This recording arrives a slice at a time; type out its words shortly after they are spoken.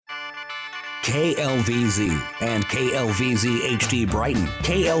KLVZ and KLVZ HD Brighton,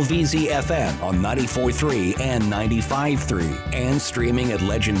 KLVZ FM on 94.3 and 95.3, and streaming at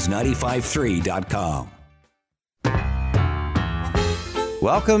legends953.com.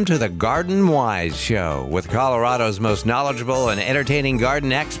 Welcome to the Garden Wise Show with Colorado's most knowledgeable and entertaining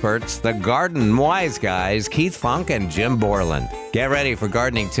garden experts, the Garden Wise Guys, Keith Funk and Jim Borland. Get ready for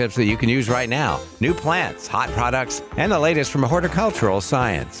gardening tips that you can use right now, new plants, hot products, and the latest from horticultural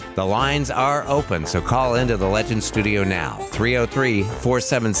science. The lines are open, so call into the Legend Studio now,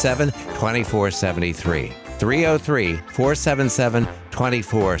 303-477-2473.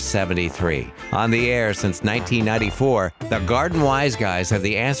 303-477-2473. On the air since 1994, the Garden Wise Guys have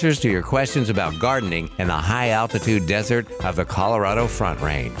the answers to your questions about gardening in the high-altitude desert of the Colorado Front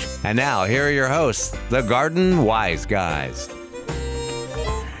Range. And now, here are your hosts, the Garden Wise Guys.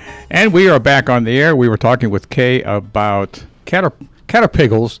 And we are back on the air. We were talking with Kay about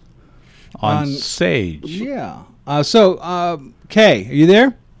caterpiggles on sage. Yeah. Kay, are you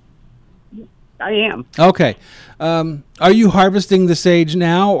there? I am. Okay. Are you harvesting the sage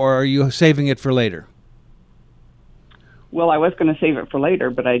now, or are you saving it for later? Well, I was going to save it for later,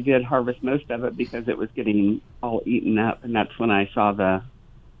 but I did harvest most of it because it was getting all eaten up, and that's when I saw the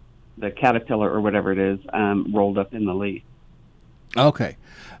caterpillar or whatever it is rolled up in the leaf. Okay.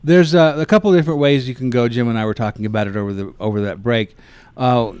 There's a couple of different ways you can go. Jim and I were talking about it over that break.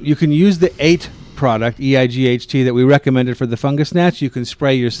 You can use the 8 product, EIGHT, that we recommended for the fungus gnats. You can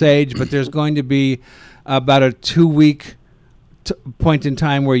spray your sage, but there's going to be about a 2-week point in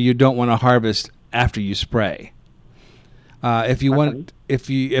time where you don't want to harvest after you spray. If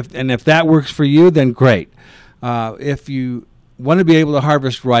that works for you, then great. If you want to be able to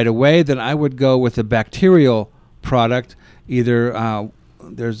harvest right away, then I would go with a bacterial product. Either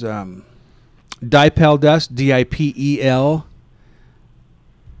there's Dipel dust, DIPEL,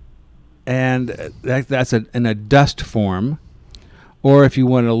 and that's in a dust form. Or if you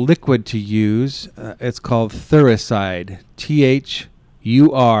want a liquid to use, it's called Thuricide, THURICIDE,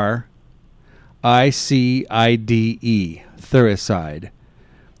 Thuricide.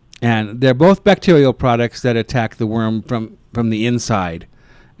 And they're both bacterial products that attack the worm from the inside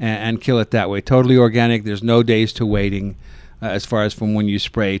and kill it that way. Totally organic. There's no days to waiting as far as from when you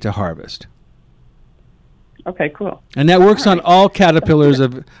spray to harvest. Okay, cool. And that works on all caterpillars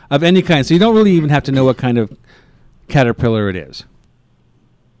of any kind, so you don't really even have to know what kind of caterpillar it is.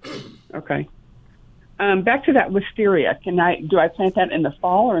 Okay. Back to that wisteria. Do I plant that in the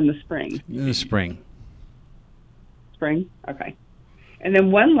fall or in the spring? In the spring. Spring? Okay. And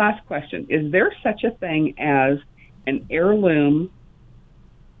then one last question. Is there such a thing as an heirloom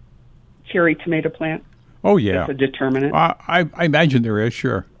cherry tomato plant? Oh, yeah. It's a determinate? I imagine there is,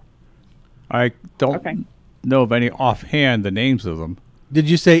 sure. I don't know of any offhand the names of them. Did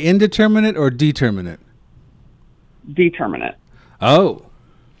you say indeterminate or determinate? Determinate. Oh.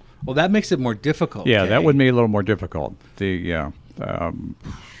 Well, that makes it more difficult. Yeah, Kay. that would be a little more difficult. Let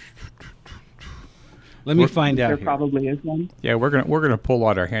me find out. There here. probably is one. Yeah, we're gonna pull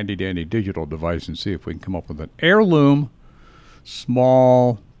out our handy dandy digital device and see if we can come up with an heirloom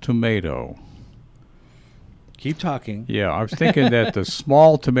small tomato. Keep talking. Yeah, I was thinking that the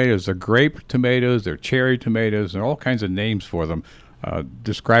small tomatoes are grape tomatoes, they're cherry tomatoes, and all kinds of names for them,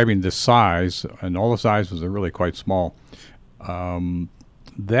 describing the size, and all the sizes are really quite small. That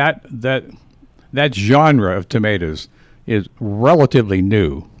genre of tomatoes is relatively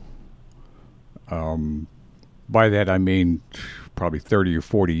new. By that I mean probably 30 or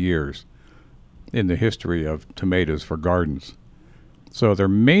 40 years in the history of tomatoes for gardens. So there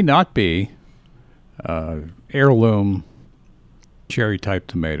may not be heirloom cherry-type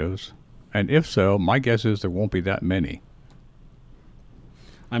tomatoes, and if so, my guess is there won't be that many.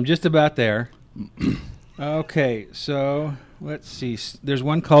 I'm just about there. Okay, so let's see. There's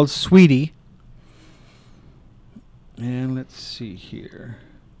one called Sweetie. And let's see here.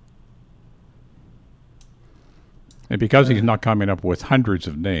 And because he's not coming up with hundreds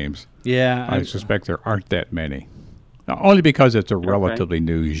of names, yeah, I suspect there aren't that many. Only because it's a relatively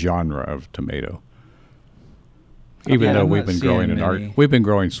new genre of tomato. Even though we've been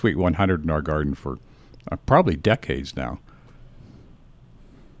growing Sweet 100 in our garden for probably decades now.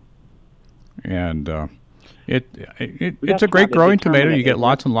 And it's a great growing tomato. You get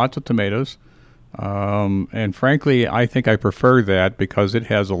lots and lots of tomatoes. And frankly, I think I prefer that because it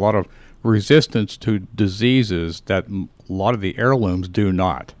has a lot of resistance to diseases that a lot of the heirlooms do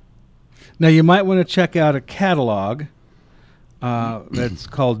not. Now, you might want to check out a catalog that's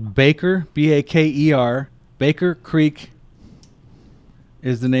called Baker, Baker, Baker Creek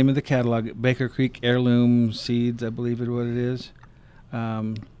is the name of the catalog. Baker Creek Heirloom Seeds, I believe is what it is.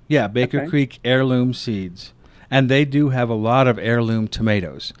 Yeah, Baker Creek Heirloom Seeds. And they do have a lot of heirloom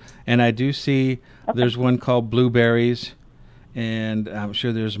tomatoes. And I do see there's one called Blueberries, and I'm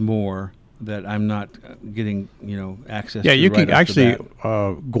sure there's more that I'm not getting, access to. Yeah, you right can off actually the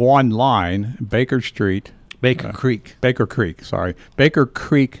bat. go online, Baker Street. Baker Creek. Baker Creek, sorry. Baker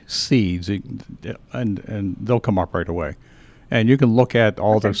Creek Seeds, and they'll come up right away. And you can look at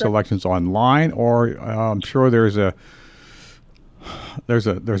all their selections online, or I'm sure there's a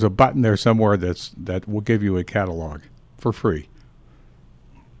button there somewhere that will give you a catalog for free.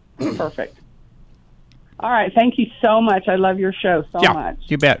 Perfect. All right. Thank you so much. I love your show so much.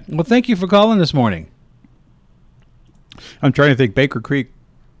 You bet. Well, thank you for calling this morning. I'm trying to think. Baker Creek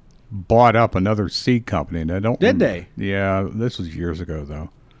bought up another seed company, and I don't. Did they? Yeah, this was years ago though,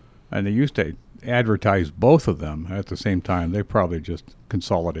 and they used to advertise both of them at the same time. They probably just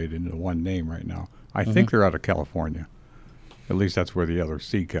consolidated into one name right now. I think they're out of California. At least that's where the other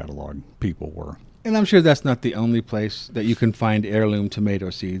seed catalog people were. And I'm sure that's not the only place that you can find heirloom tomato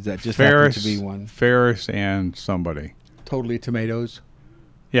seeds. That just happens to be one. Ferris and somebody. Totally Tomatoes.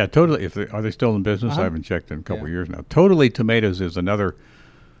 Yeah, Totally. Are they still in business? I haven't checked in a couple of years now. Totally Tomatoes is another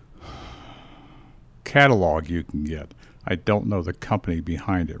catalog you can get. I don't know the company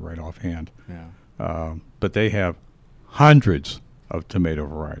behind it right offhand. Yeah. But they have hundreds of tomato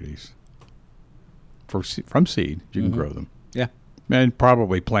varieties from seed. You can grow them. Yeah. And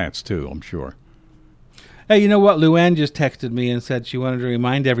probably plants too, I'm sure. Hey, you know what? Luann just texted me and said she wanted to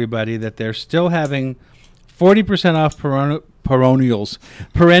remind everybody that they're still having 40% off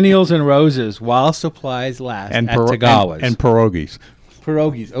perennials and roses while supplies last at Tagawa's. And pierogies.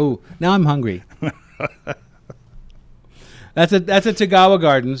 Pierogies. Oh, now I'm hungry. That's at Tagawa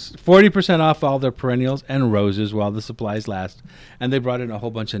Gardens. 40% off all their perennials and roses while the supplies last. And they brought in a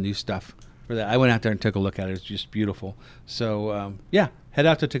whole bunch of new stuff for that. I went out there and took a look at it. It's just beautiful. So, head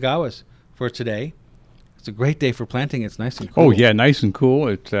out to Tagawa's for today. It's a great day for planting. It's nice and cool. Oh, yeah, nice and cool.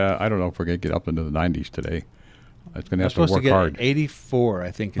 It's I don't know if we're going to get up into the 90s today. It's going to have to work hard. 84, I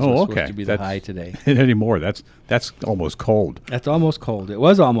think, is supposed to be the high today. Anymore. That's almost cold. That's almost cold. It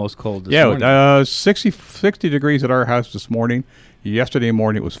was almost cold this morning. Yeah, 60 degrees at our house this morning. Yesterday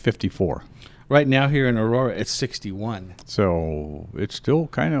morning it was 54. Right now here in Aurora, it's 61. So it's still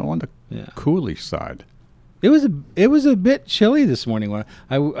kind of on the coolish side. It was a bit chilly this morning. When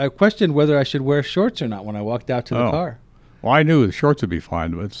I questioned whether I should wear shorts or not when I walked out to the car. Well, I knew the shorts would be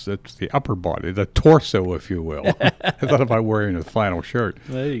fine, but it's the upper body, the torso, if you will. I thought about wearing a flannel shirt.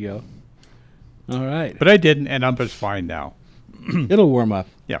 There you go. All right. But I didn't, and I'm just fine now. It'll warm up.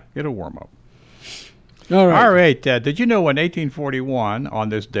 Yeah, it'll warm up. All right. All right. Did you know in 1841, on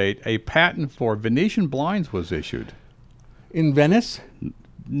this date, a patent for Venetian blinds was issued? In Venice?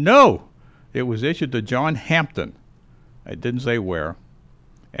 No. It was issued to John Hampton. It didn't say where,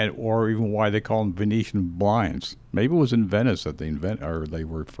 or even why they call them Venetian blinds. Maybe it was in Venice that they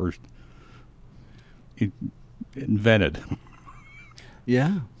were first invented.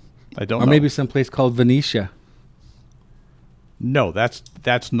 Yeah. I don't know. Or maybe someplace called Venetia. No,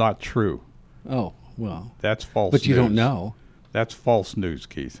 that's not true. Oh, well. That's false But news. you don't know. That's false news,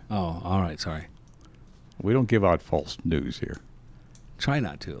 Keith. Oh, all right. Sorry. We don't give out false news here. Try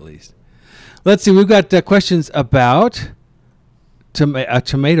not to, at least. Let's see. We've got questions about a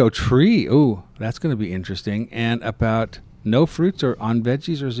tomato tree. Ooh, that's going to be interesting. And about no fruits or on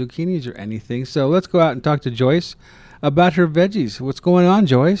veggies or zucchinis or anything. So let's go out and talk to Joyce about her veggies. What's going on,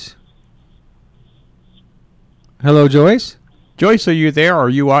 Joyce? Hello, Joyce? Joyce, are you there, or are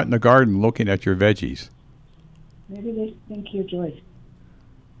you out in the garden looking at your veggies? Maybe they think you're Joyce.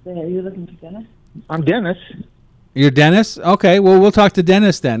 Say, are you looking for Dennis? I'm Dennis. You're Dennis? Okay, well, we'll talk to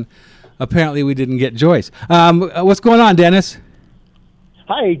Dennis then. Apparently we didn't get Joyce. What's going on, Dennis?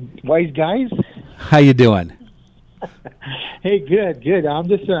 Hi, wise guys. How you doing? Hey, good. I'm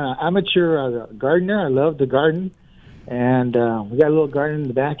just an amateur gardener. I love the garden. And we got a little garden in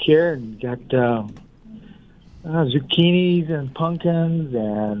the back here, and got zucchinis and pumpkins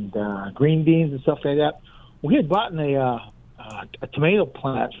and green beans and stuff like that. We had bought a tomato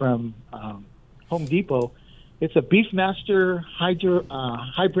plant from Home Depot. It's a Beefmaster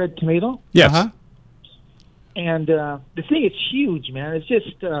hybrid tomato. Yes. Uh-huh. And the thing is huge, man. It's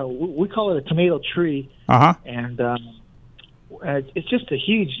just, we call it a tomato tree. Uh-huh. And it's just a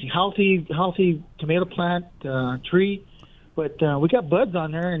huge, healthy tomato plant tree. But we got buds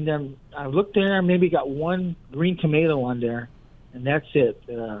on there, and then I looked there, maybe got one green tomato on there, and that's it.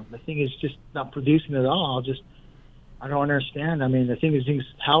 The thing is just not producing at all. I don't understand. I mean, the thing is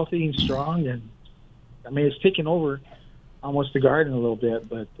healthy and strong, and I mean, it's taking over almost the garden a little bit.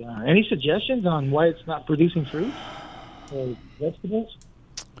 But any suggestions on why it's not producing fruit or vegetables?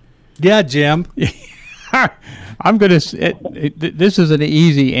 Yeah, Jim. I'm going to. This is an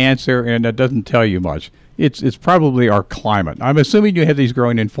easy answer, and it doesn't tell you much. It's probably our climate. I'm assuming you have these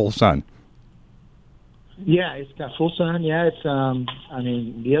growing in full sun. Yeah, it's got full sun. Yeah, it's. I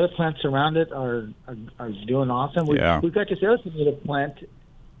mean, the other plants around it are doing awesome. We've got this other tomato plant,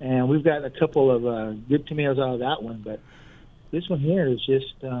 and we've got a couple of good tomatoes out of that one, but this one here is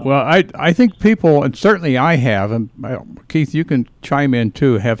just. Well, I think people, and certainly I have, and Keith, you can chime in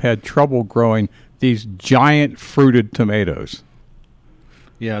too, have had trouble growing these giant fruited tomatoes.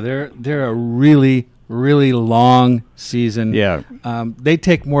 Yeah, they're a really long season. Yeah. They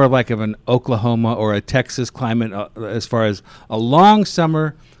take more of like of an Oklahoma or a Texas climate as far as a long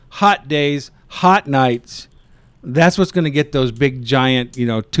summer, hot days, hot nights. That's what's going to get those big giant,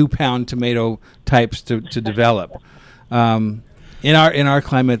 2-pound tomato types to develop. In our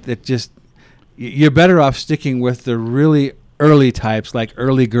climate, that just you're better off sticking with the really early types like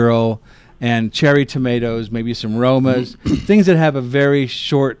Early Girl and cherry tomatoes, maybe some Romas, things that have a very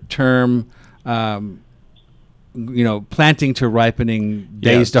short term, planting to ripening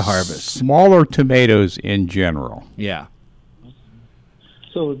days to harvest. Smaller tomatoes in general. Yeah.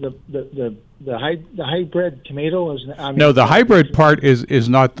 So the hybrid tomato is. No, the hybrid part is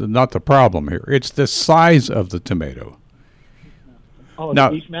not the problem here. It's the size of the tomato. Oh,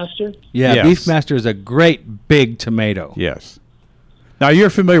 now, the Beefmaster? Yeah, yes. Beefmaster is a great big tomato. Yes. Now, you're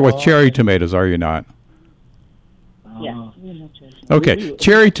familiar with cherry tomatoes, are you not? Yeah. Okay.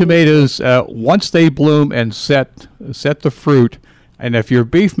 Cherry tomatoes, once they bloom and set the fruit, and if your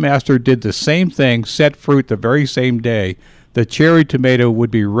Beefmaster did the same thing, set fruit the very same day, the cherry tomato would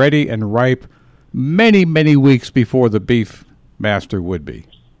be ready and ripe many, many weeks before the Beefmaster would be.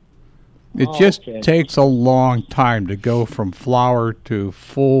 It just takes a long time to go from flower to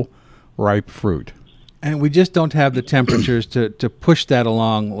full ripe fruit. And we just don't have the temperatures to push that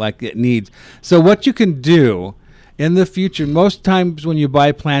along like it needs. So what you can do in the future, most times when you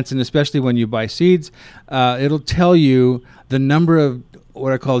buy plants, and especially when you buy seeds, it'll tell you the number of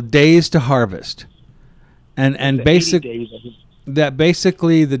what are called days to harvest. And basically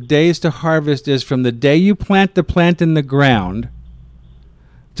the days to harvest is from the day you plant the plant in the ground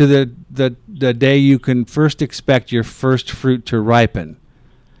to the day you can first expect your first fruit to ripen.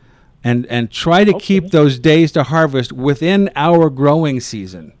 And try to keep those days to harvest within our growing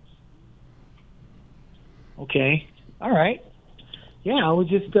season. Okay. All right. Yeah, we're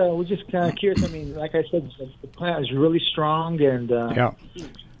just kind of curious. I mean, like I said, the plant is really strong, and yeah.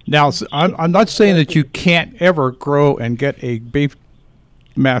 Now, I'm not saying that you can't ever grow and get a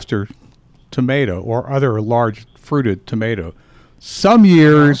Beefmaster tomato or other large fruited tomato. Some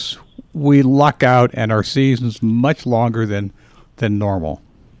years we luck out, and our season's much longer than normal.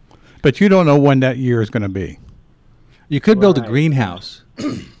 But you don't know when that year is going to be. You could build a greenhouse.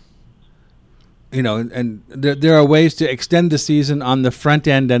 And there are ways to extend the season on the front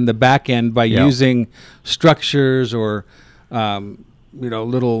end and the back end by using structures or,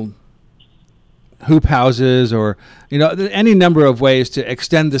 little hoop houses or, any number of ways to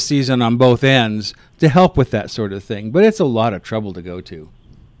extend the season on both ends to help with that sort of thing. But it's a lot of trouble to go to.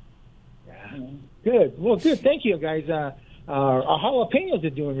 Yeah. Good. Well, good. Thank you, guys. Our jalapenos are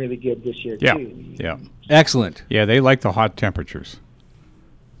doing really good this year, too. Yeah. Excellent. Yeah, they like the hot temperatures.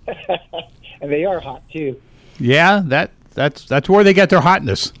 And they are hot, too. Yeah, that's where they get their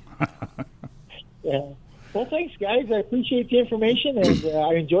hotness. Yeah. Well, thanks, guys. I appreciate the information, and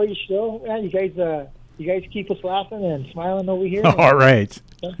I enjoy your show. Yeah, you guys keep us laughing and smiling over here. All right.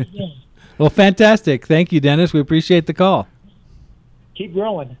 Well, fantastic. Thank you, Dennis. We appreciate the call. Keep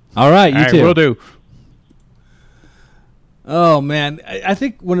growing. All right, you too. Will do. Oh, man. I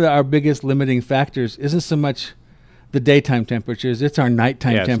think one of our biggest limiting factors isn't so much the daytime temperatures. It's our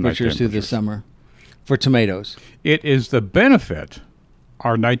nighttime temperatures through the summer for tomatoes. It is the benefit,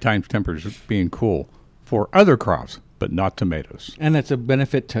 our nighttime temperatures being cool, for other crops, but not tomatoes. And it's a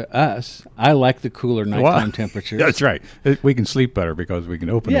benefit to us. I like the cooler nighttime temperatures. That's right. We can sleep better because we can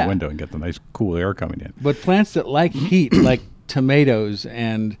open the window and get the nice cool air coming in. But plants that like heat, like tomatoes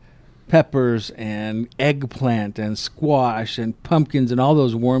and peppers and eggplant and squash and pumpkins and all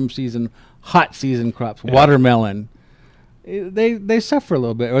those warm season, hot season crops, watermelon, they suffer a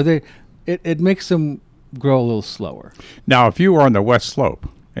little bit, or it makes them grow a little slower. Now, if you were on the west slope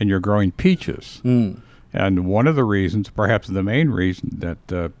and you're growing peaches, and one of the reasons, perhaps the main reason,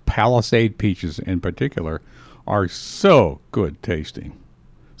 that Palisade peaches in particular are so good tasting,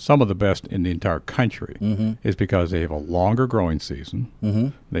 some of the best in the entire country, is because they have a longer growing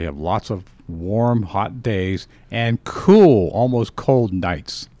season. They have lots of warm, hot days and cool, almost cold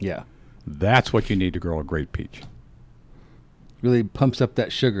nights. Yeah. That's what you need to grow a great peach. really pumps up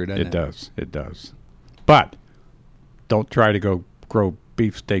that sugar, doesn't it? It does. It does. But don't try to go grow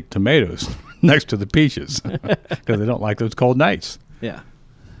beefsteak tomatoes next to the peaches because they don't like those cold nights. Yeah.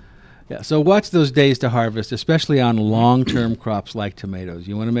 Yeah. So watch those days to harvest, especially on long-term crops like tomatoes.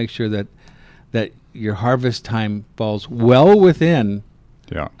 You want to make sure that your harvest time falls well within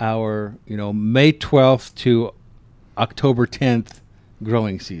our, May 12th to October 10th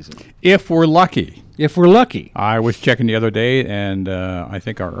growing season. If we're lucky. If we're lucky. I was checking the other day, and I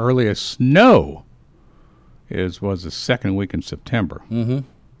think our earliest snow was the second week in September. Mm-hmm.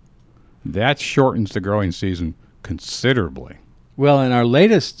 That shortens the growing season considerably. Well, and our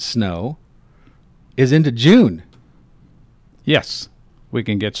latest snow is into June. Yes. We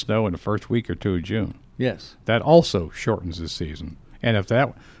can get snow in the first week or two of June. Yes. That also shortens the season. And if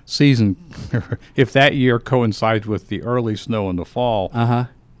that season, if that year coincides with the early snow in the fall,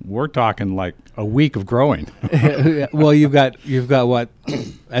 we're talking like a week of growing. Well, you've got what,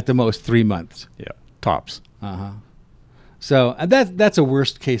 at the most 3 months. Yeah, tops. So that's a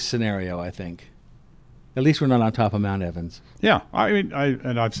worst case scenario, I think. At least we're not on top of Mount Evans. Yeah, I mean,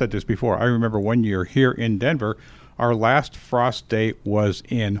 and I've said this before. I remember one year here in Denver, our last frost date was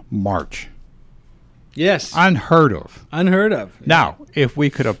in March. Yes. Unheard of. Unheard of. Yeah. Now, if we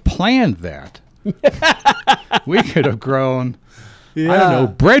could have planned that, we could have grown, I don't know,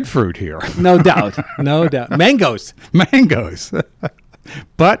 breadfruit here. No doubt. No doubt. Mangoes. Mangoes.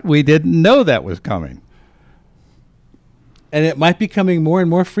 But we didn't know that was coming. And it might be coming more and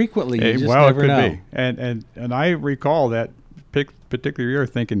more frequently. You just never know. Be. And I recall that particular year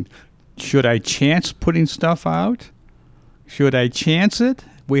thinking, should I chance putting stuff out? Should I chance it?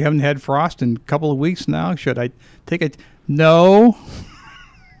 We haven't had frost in a couple of weeks now. Should I take it? No.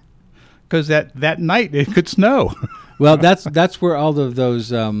 Because that night it could snow. Well, that's where all of those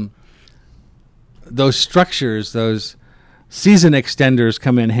structures, those season extenders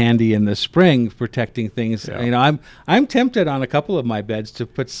come in handy in the spring, protecting things. Yeah. I'm tempted on a couple of my beds to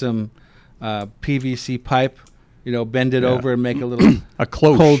put some PVC pipe, bend it over and make a little a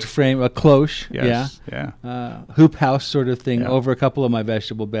cloche. Cold frame, a cloche. Yes. Yeah. Hoop house sort of thing over a couple of my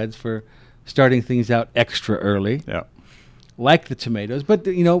vegetable beds for starting things out extra early. Yeah. Like the tomatoes. But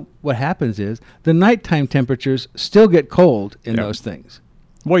what happens is the nighttime temperatures still get cold in those things.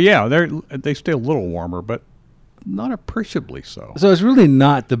 Well, yeah, they stay a little warmer, but not appreciably so. So it's really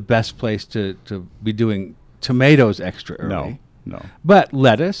not the best place to be doing tomatoes extra early. No. But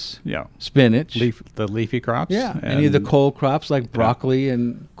lettuce, spinach, the leafy crops, and any of the cold crops like broccoli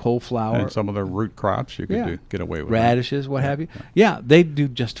and cauliflower, and some of the root crops you could get away with. Radishes, what have you. Yeah, they do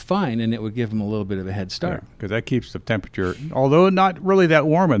just fine, and it would give them a little bit of a head start. Because that keeps the temperature, although not really that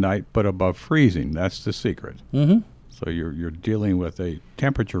warm at night, but above freezing. That's the secret. Mm-hmm. So you're dealing with a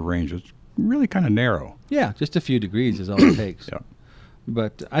temperature range that's really kind of narrow. Yeah, just a few degrees is all it takes. Yeah.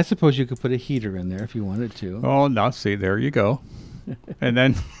 But I suppose you could put a heater in there if you wanted to. Oh, now see, there you go. And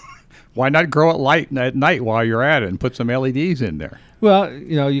then why not grow it light at night while you're at it and put some LEDs in there? Well,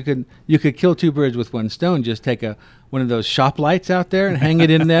 you could kill two birds with one stone. Just take one of those shop lights out there and hang it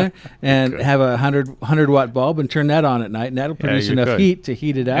in there and have a 100 watt bulb and turn that on at night, and that'll produce enough heat to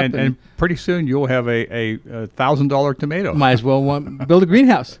heat it up. And pretty soon you'll have a $1,000 tomato. Might as well build a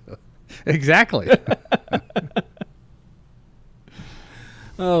greenhouse. Exactly.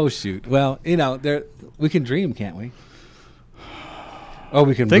 Oh, shoot. Well, we can dream, can't we? Oh,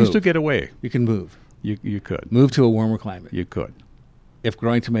 we can Things move. to get away. You can move. You could. Move to a warmer climate. You could. If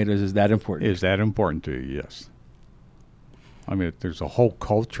growing tomatoes is that important. Is that important to you? Yes. I mean, there's a whole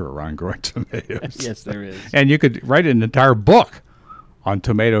culture around growing tomatoes. Yes, there is. And you could write an entire book on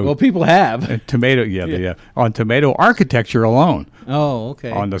tomato. Well, people have. On tomato architecture alone. Oh, okay.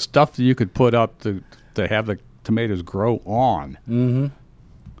 On the stuff that you could put up to have the tomatoes grow on. Mm-hmm.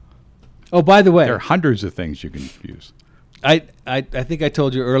 Oh, by the way, there are hundreds of things you can use. I think I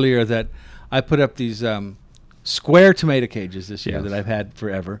told you earlier that I put up these square tomato cages this year that I've had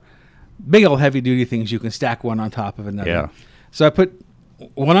forever. Big old heavy duty things you can stack one on top of another. Yeah. So I put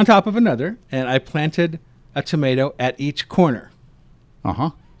one on top of another, and I planted a tomato at each corner.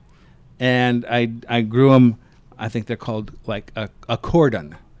 Uh-huh. And I grew them. I think they're called like a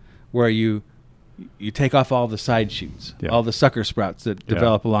cordon, where you take off all the side shoots, all the sucker sprouts that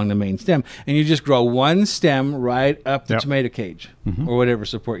develop along the main stem, and you just grow one stem right up the tomato cage or whatever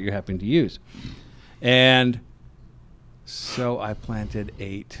support you're having to use. And so I planted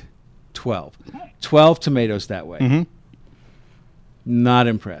 12 tomatoes that way. Mm-hmm. Not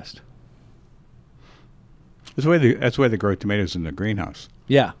impressed. That's the way they grow tomatoes in the greenhouse.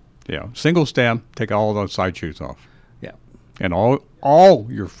 Yeah. Yeah. Single stem, take all those side shoots off. Yeah. And all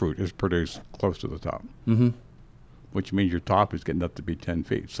your fruit is produced close to the top. Mm-hmm. which means your top is getting up to be 10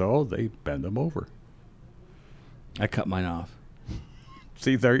 feet. So they bend them over. I cut mine off.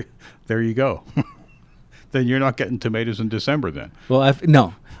 See, there you go. Then you're not getting tomatoes in December then. Well,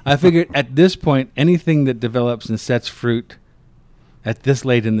 I figured at this point, anything that develops and sets fruit at this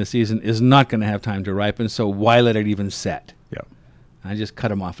late in the season is not going to have time to ripen, so why let it even set? Yep. I just cut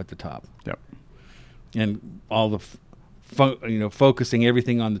them off at the top. Yep. And all the focusing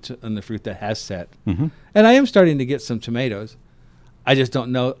everything on the fruit that has set. Mm-hmm. And I am starting to get some tomatoes. I just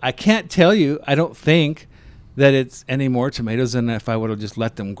don't know. I can't tell you. I don't think that it's any more tomatoes than if I would have just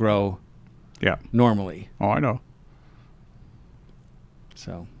let them grow normally. Oh, I know.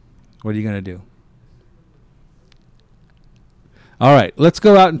 So what are you going to do? All right, let's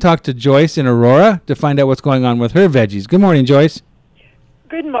go out and talk to Joyce in Aurora to find out what's going on with her veggies. Good morning, Joyce.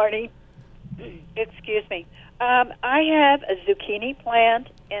 Good morning. Excuse me. I have a zucchini plant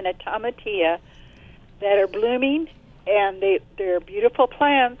and a tomatillo that are blooming, and they're beautiful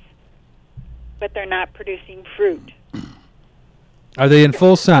plants, but they're not producing fruit. Are they in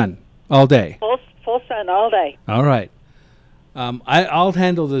full sun all day? Full sun all day. All right. I'll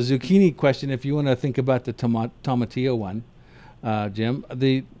handle the zucchini question if you want to think about the tomatillo one, Jim.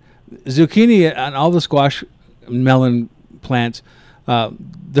 The zucchini and all the squash, melon plants,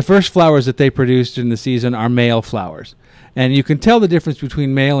 the first flowers that they produce in the season are male flowers. And you can tell the difference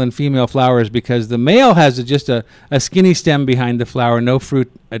between male and female flowers because the male has just a skinny stem behind the flower, no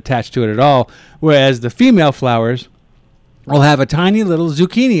fruit attached to it at all, whereas the female flowers will have a tiny little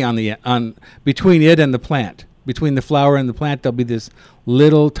zucchini on between it and the plant. Between the flower and the plant, there'll be this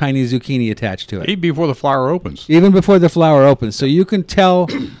little tiny zucchini attached to it. Even before the flower opens. Even before the flower opens. So you can tell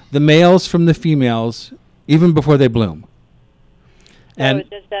the males from the females even before they bloom. So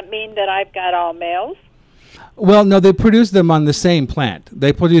does that mean that I've got all males? Well, no, they produce them on the same plant.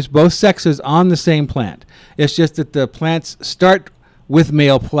 They produce both sexes on the same plant. It's just that the plants start with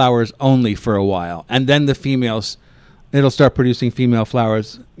male flowers only for a while, and then the females, it'll start producing female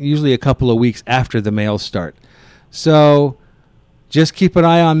flowers usually a couple of weeks after the males start. So just keep an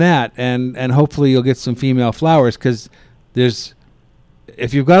eye on that, and hopefully you'll get some female flowers because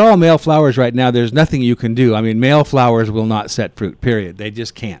if you've got all male flowers right now, there's nothing you can do. I mean, male flowers will not set fruit, period. They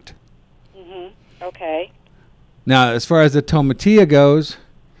just can't. Mm-hmm. Okay. Now, as far as the tomatillo goes...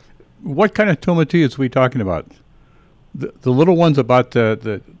 What kind of tomatillos are we talking about? The little ones about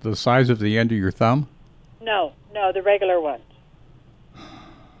the size of the end of your thumb? No, the regular ones.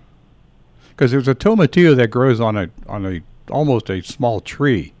 Because there's a tomatillo that grows on a almost a small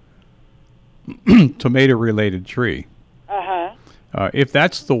tree, tomato-related tree. Uh-huh. If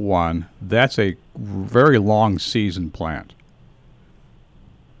that's the one, that's a very long season plant.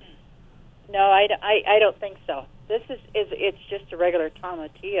 No, I don't think so. This it's just a regular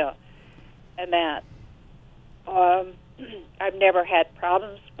tomatillo, and that I've never had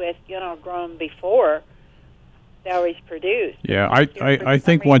problems with growing before. They always produce. Yeah, I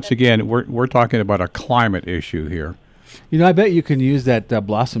think once again we're talking about a climate issue here. I bet you can use that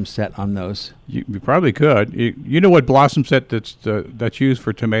blossom set on those. You probably could. You know what blossom set that's used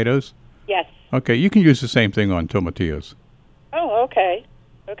for tomatoes? Yes. Okay, you can use the same thing on tomatillos. Oh, okay.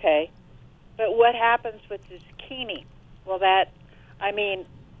 But what happens with the zucchini?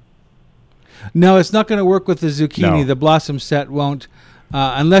 No, it's not going to work with the zucchini. No. The blossom set won't,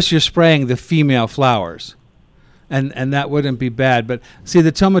 unless you're spraying the female flowers. And that wouldn't be bad. But see,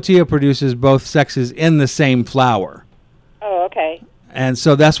 the tomatillo produces both sexes in the same flower. Oh, okay. And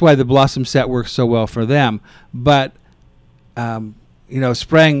so that's why the blossom set works so well for them. But,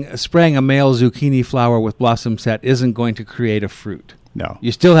 spraying a male zucchini flower with blossom set isn't going to create a fruit. No.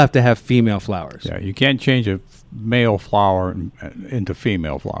 You still have to have female flowers. Yeah, you can't change a male flower into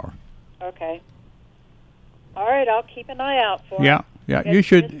female flower. Okay. All right, I'll keep an eye out for Yeah. them. Yeah, you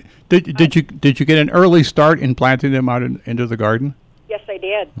should. Did you get an early start in planting them out into the garden? Yes, I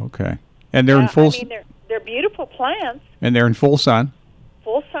did. Okay, and they're in full. They're beautiful plants. And they're in full sun.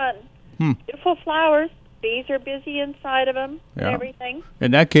 Full sun. Beautiful flowers. Bees are busy inside of them and everything.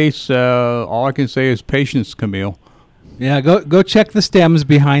 In that case, all I can say is patience, Camille. Yeah, go check the stems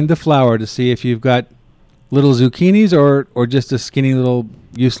behind the flower to see if you've got little zucchinis or just a skinny little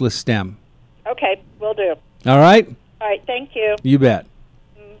useless stem. Okay, will do. All right. All right, thank you. You bet.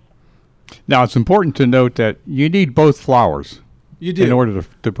 Now, it's important to note that you need both flowers in order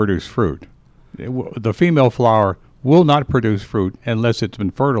to produce fruit. The female flower will not produce fruit unless it's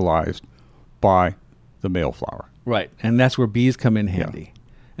been fertilized by the male flower. Right, and that's where bees come in handy. Yeah.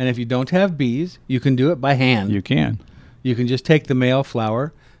 And if you don't have bees, you can do it by hand. You can. You can just take the male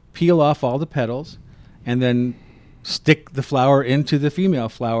flower, peel off all the petals, and then stick the flower into the female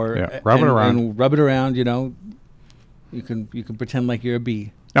flower. Yeah, rub it around. And rub it around, You can pretend like you're a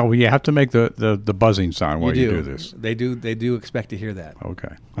bee. Oh, well, you have to make the buzzing sound while you do this. They do expect to hear that.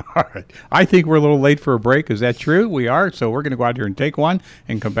 Okay. All right. I think we're a little late for a break. Is that true? We are. So we're going to go out here and take one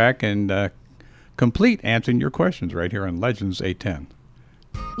and come back and complete answering your questions right here on Legends 810.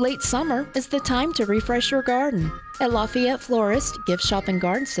 Late summer is the time to refresh your garden. At Lafayette Florist, Gift Shop and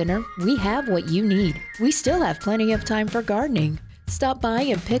Garden Center, we have what you need. We still have plenty of time for gardening. Stop by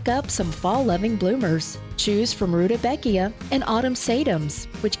and pick up some fall-loving bloomers. Choose from rudbeckia and autumn sedums,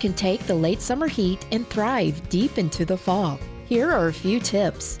 which can take the late summer heat and thrive deep into the fall. Here are a few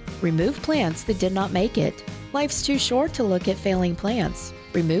tips. Remove plants that did not make it. Life's too short to look at failing plants.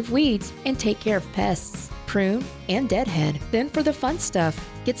 Remove weeds and take care of pests. Prune and deadhead. Then for the fun stuff,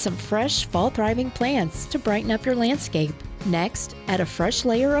 get some fresh fall-thriving plants to brighten up your landscape. Next, add a fresh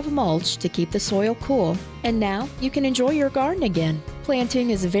layer of mulch to keep the soil cool. And now you can enjoy your garden again.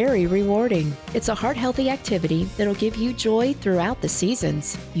 Planting is very rewarding. It's a heart-healthy activity that'll give you joy throughout the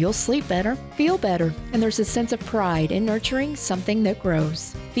seasons. You'll sleep better, feel better, and there's a sense of pride in nurturing something that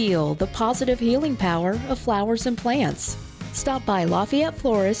grows. Feel the positive healing power of flowers and plants. Stop by Lafayette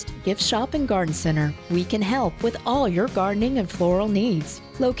Florist, Gift Shop and Garden Center. We can help with all your gardening and floral needs.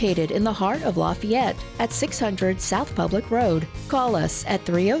 Located in the heart of Lafayette at 600 South Public Road. Call us at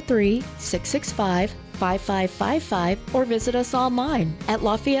 303-665-5555 or visit us online at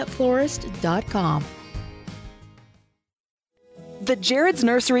LafayetteFlorist.com. The Jared's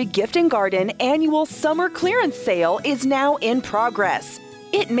Nursery Gift and Garden annual summer clearance sale is now in progress.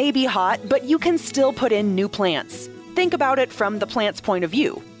 It may be hot, but you can still put in new plants. Think about it from the plant's point of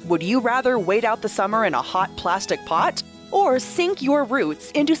view. Would you rather wait out the summer in a hot plastic pot or sink your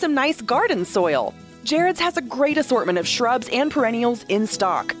roots into some nice garden soil? Jared's has a great assortment of shrubs and perennials in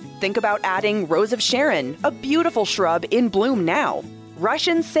stock. Think about adding Rose of Sharon, a beautiful shrub in bloom now,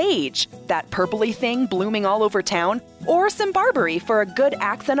 Russian sage, that purpley thing blooming all over town, or some barberry for a good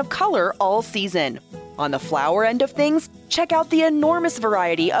accent of color all season. On the flower end of things, check out the enormous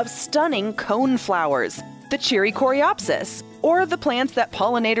variety of stunning cone flowers, the cherry coreopsis, or the plants that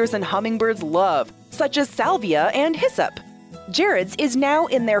pollinators and hummingbirds love, such as salvia and hyssop. Jared's is now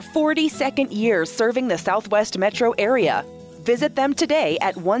in their 42nd year serving the Southwest metro area. Visit them today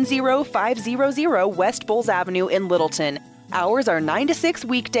at 10500 West Bulls Avenue in Littleton. Hours are 9 to 6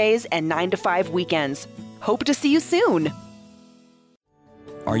 weekdays and 9 to 5 weekends. Hope to see you soon.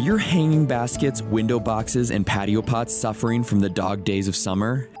 Are your hanging baskets, window boxes, and patio pots suffering from the dog days of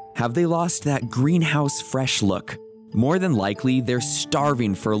summer? Have they lost that greenhouse fresh look? More than likely, they're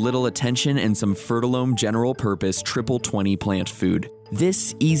starving for a little attention and some Fertilome General Purpose Triple 20 plant food.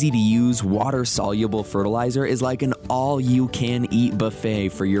 This easy-to-use, water-soluble fertilizer is like an all-you-can-eat buffet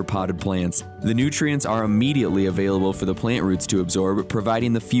for your potted plants. The nutrients are immediately available for the plant roots to absorb,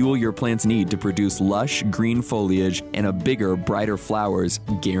 providing the fuel your plants need to produce lush, green foliage and a bigger, brighter flowers,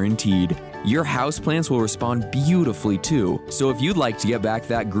 guaranteed. Your houseplants will respond beautifully too, so if you'd like to get back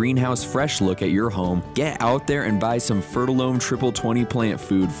that greenhouse fresh look at your home, get out there and buy some Fertilome Triple 20 plant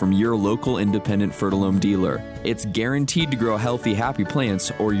food from your local independent Fertilome dealer. It's guaranteed to grow healthy, happy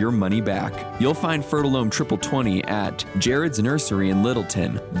plants or your money back. You'll find Fertilome Triple 20 at Jared's Nursery in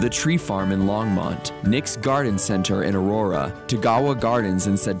Littleton, The Tree Farm in Longmont, Nick's Garden Center in Aurora, Tagawa Gardens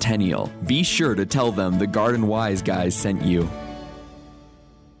in Centennial. Be sure to tell them the Garden Wise guys sent you.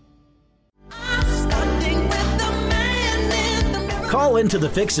 Call into the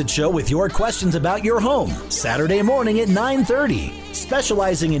Fix-It Show with your questions about your home, Saturday morning at 9:30.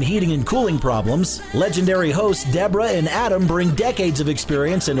 Specializing in heating and cooling problems, legendary hosts Deborah and Adam bring decades of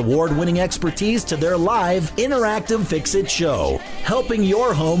experience and award-winning expertise to their live, interactive Fix-It Show, helping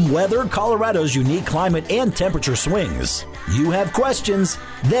your home weather Colorado's unique climate and temperature swings. You have questions,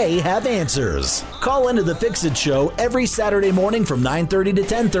 they have answers. Call into the Fix-It Show every Saturday morning from 9:30 to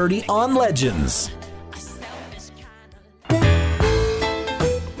 10:30 on Legends.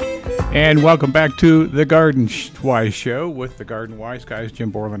 And welcome back to the Garden Wise Show with the Garden Wise guys, Jim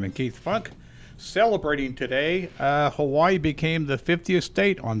Borland and Keith Funk. Celebrating today, Hawaii became the 50th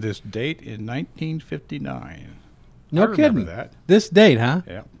state on this date in 1959. No kidding. That. This date, huh?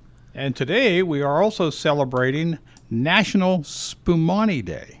 Yeah. And today we are also celebrating National Spumani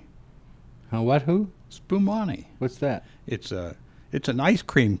Day. What? Who? Spumani. What's that? It's an ice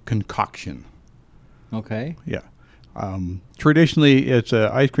cream concoction. Okay. Yeah. Traditionally, it's an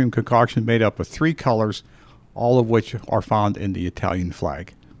ice cream concoction made up of 3 colors, all of which are found in the Italian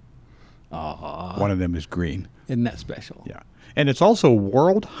flag. One of them is green. Isn't that special? Yeah. And it's also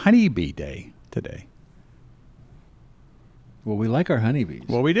World Honeybee Day today. Well, we like our honeybees.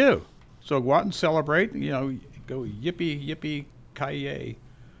 Well, we do. So go out and celebrate. You know, go yippee, yippee, ki-yay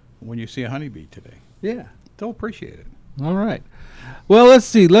when you see a honeybee today. Yeah. They'll appreciate it. All right. Well, let's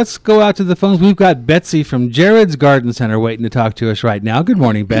see. Let's go out to the phones. We've got Betsy from Jared's Garden Center waiting to talk to us right now. Good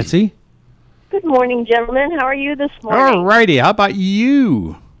morning, Betsy. Good morning, gentlemen. How are you this morning? All righty. How about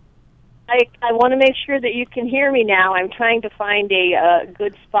you? I want to make sure that you can hear me now. I'm trying to find a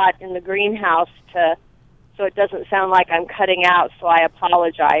good spot in the greenhouse so it doesn't sound like I'm cutting out, so I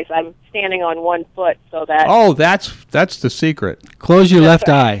apologize. I'm standing on one foot so that... Oh, that's the secret. Close your left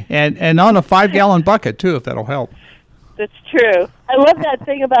eye. And on a 5-gallon bucket, too, if that'll help. That's true. I love that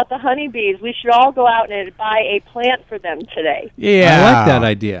thing about the honeybees. We should all go out and buy a plant for them today. Yeah. I like that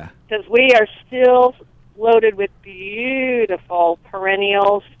idea. Because we are still loaded with beautiful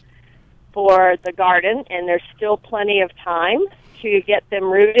perennials for the garden, and there's still plenty of time to get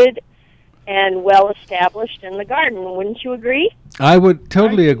them rooted and well established in the garden. Wouldn't you agree? I would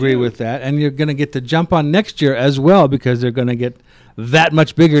totally agree with that. And you're going to get to jump on next year as well, because they're going to get that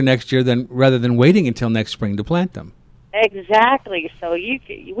much bigger next year rather than waiting until next spring to plant them. Exactly. So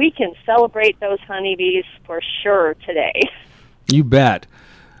we can celebrate those honeybees for sure today. You bet.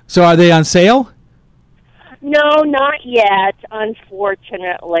 So are they on sale? No, not yet,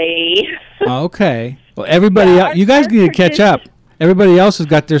 unfortunately. Okay. Well, everybody else, you guys need to catch up. Everybody else has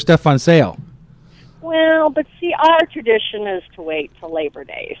got their stuff on sale. Well, but see, our tradition is to wait till Labor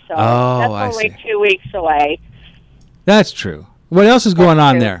Day, so that's only 2 weeks away. That's true. What else is going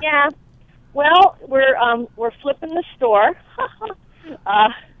on there? Yeah. Well, we're flipping the store.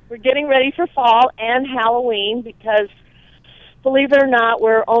 We're getting ready for fall and Halloween because, believe it or not,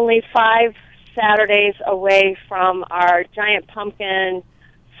 we're only 5 Saturdays away from our giant pumpkin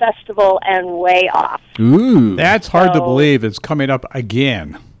festival and way off. Ooh. That's hard to believe. It's coming up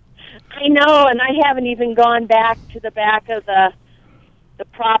again. I know, and I haven't even gone back to the back of the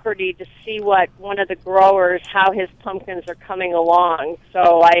property to see what one of the growers, how his pumpkins are coming along.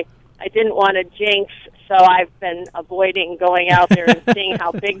 So I didn't want to jinx, so I've been avoiding going out there and seeing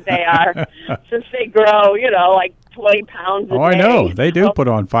how big they are, since they grow, like 20 pounds a day. Oh, I know. They do put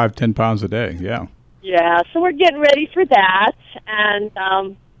on 5-10 pounds a day, yeah. Yeah, so we're getting ready for that, and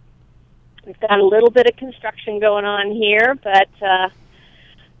we've got a little bit of construction going on here, but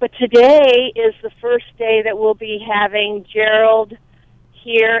today is the first day that we'll be having Gerald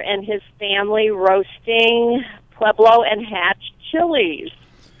here and his family roasting Pueblo and Hatch chilies.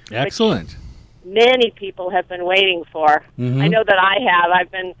 Excellent. Many people have been waiting for. Mm-hmm. I know that I have. I've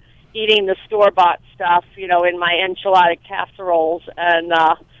been eating the store-bought stuff, in my enchilada casseroles, and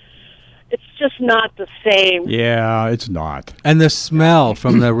it's just not the same. Yeah, it's not. And the smell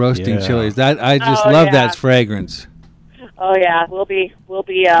from the roasting chilies, I just love that fragrance. Oh yeah, we'll be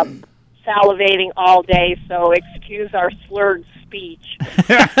salivating all day, so excuse our slurred speech.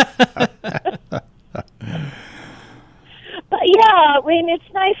 But yeah, I mean,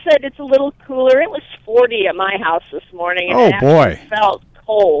 it's nice that it's a little cooler. It was 40 at my house this morning, and it actually felt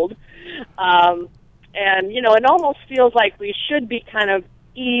cold. And it almost feels like we should be kind of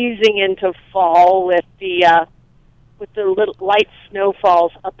easing into fall with the little light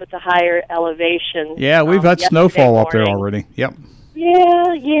snowfalls up at the higher elevation. Yeah, we've had snowfall up there already. Yep.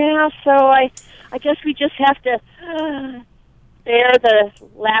 Yeah. So I guess we just have to bear the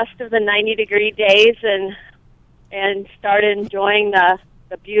last of the 90-degree days and start enjoying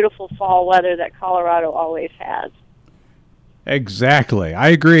the beautiful fall weather that Colorado always has. Exactly. I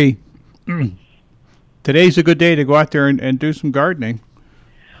agree. Today's a good day to go out there and do some gardening.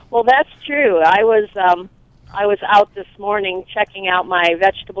 Well, that's true. I was out this morning checking out my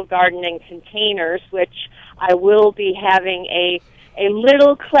vegetable gardening containers, which I will be having a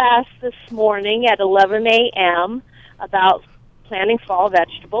little class this morning at 11 a.m. about planting fall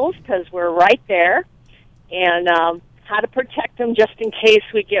vegetables, because we're right there, and how to protect them just in case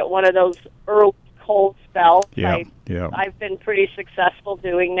we get one of those early cold spells. I've been pretty successful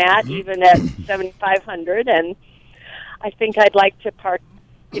doing that, even at 7,500, and I think I'd like to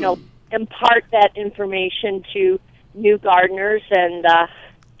impart that information to new gardeners and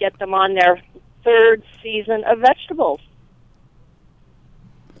get them on their third season of vegetables.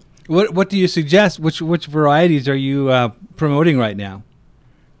 What do you suggest? Which varieties are you promoting right now?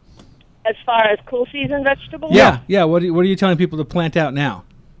 As far as cool season vegetables? Yeah. What are you telling people to plant out now?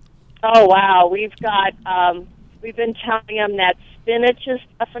 Oh wow, we've been telling them that spinach is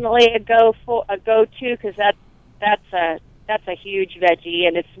definitely a go-to, because that's a huge veggie,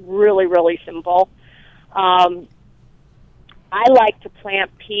 and it's really, really simple. I like to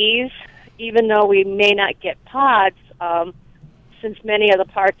plant peas, even though we may not get pods. Since many of the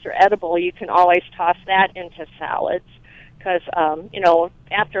parts are edible, you can always toss that into salads, because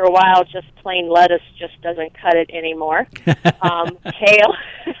after a while, just plain lettuce just doesn't cut it anymore.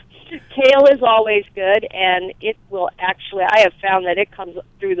 Kale is always good, and it will actually, I have found that it comes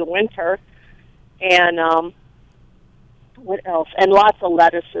through the winter. And what else? And lots of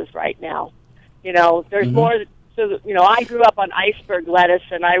lettuces right now. You know, there's more. So, you know, I grew up on iceberg lettuce,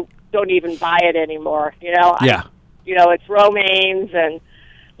 and I don't even buy it anymore. You know, Yeah. It's romaines and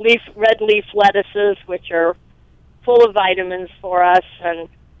red leaf lettuces, which are full of vitamins for us, and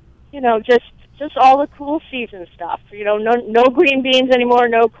just all the cool season stuff. You know, no green beans anymore,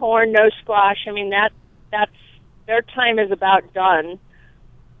 no corn, no squash. I mean, that's their time is about done,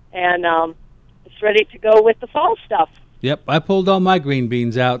 and it's ready to go with the fall stuff. Yep, I pulled all my green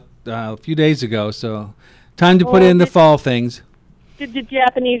beans out a few days ago, so time to put in the fall things. Did the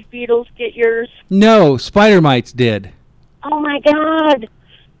Japanese beetles get yours? No, spider mites did. Oh my God,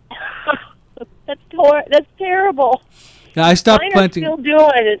 that's terrible. Now, I stopped planting.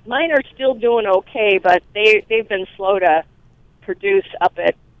 Mine are still doing okay, but they've been slow to produce up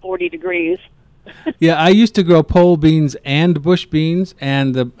at 40 degrees. Yeah, I used to grow pole beans and bush beans,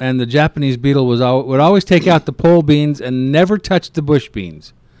 and the Japanese beetle would always take out the pole beans and never touch the bush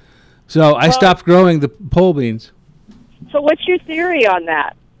beans. So I stopped growing the pole beans. So what's your theory on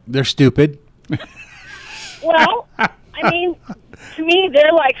that? They're stupid. Well, I mean, to me,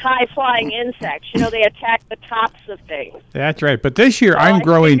 they're like high-flying insects. You know, they attack the tops of things. That's right. But this year, I'm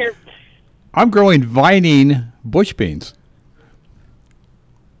growing vining bush beans.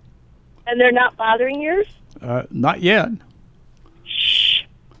 And they're not bothering yours? Not yet. Shh.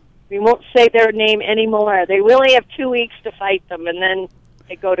 We won't say their name anymore. They only have 2 weeks to fight them, and then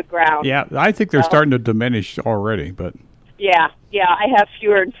they go to ground. Yeah, I think they're starting to diminish already. But yeah, I have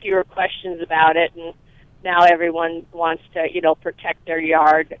fewer and fewer questions about it, and now everyone wants to, protect their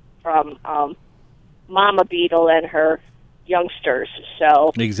yard from Mama Beetle and her youngsters.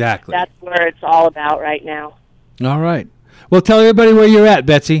 So exactly, that's where it's all about right now. All right. Well, tell everybody where you're at,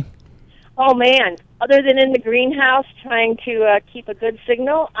 Betsy. Oh, man. Other than in the greenhouse trying to keep a good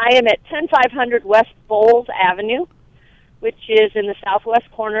signal, I am at 10500 West Bowles Avenue, which is in the southwest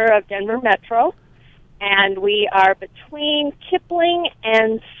corner of Denver Metro. And we are between Kipling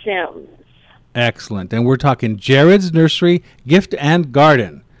and Sims. Excellent. And we're talking Jared's Nursery, Gift and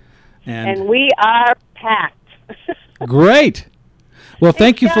Garden. And we are packed. Great. Well,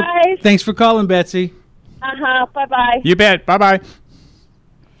 thanks for calling, Betsy. Bye-bye. You bet. Bye-bye.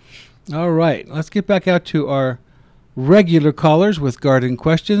 All right. Let's get back out to our regular callers with garden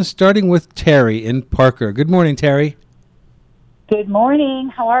questions, starting with Terry in Parker. Good morning, Terry. Good morning.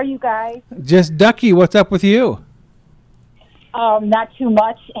 How are you guys? Just Ducky. What's up with you? Not too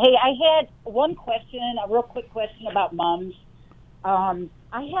much. Hey, I had one question, a real quick question about mums. I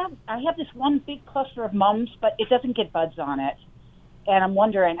have this one big cluster of mums, but it doesn't get buds on it. And I'm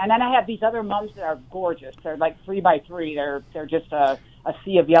wondering, and then I have these other mums that are gorgeous. They're like 3x3. They're just a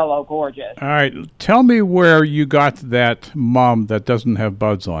sea of yellow, gorgeous. All right. Tell me where you got that mum that doesn't have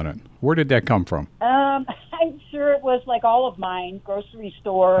buds on it. Where did that come from? I'm sure it was like all of mine, grocery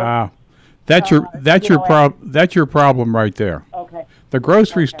store. That's your problem right there. Okay. The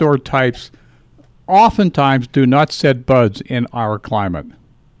grocery store types oftentimes do not set buds in our climate.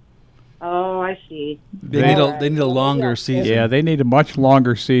 Oh, I see. They need a longer season. Yeah, they need a much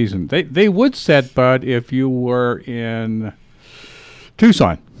longer season. They would set bud if you were in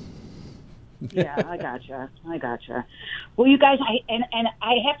Tucson. Yeah, I gotcha. Well, you guys,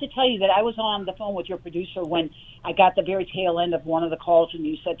 I have to tell you that I was on the phone with your producer when I got the very tail end of one of the calls, and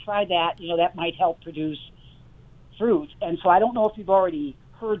you said, try that, that might help produce fruit. And so I don't know if you've already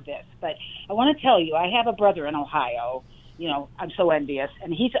heard this, but I want to tell you, I have a brother in Ohio. I'm so envious,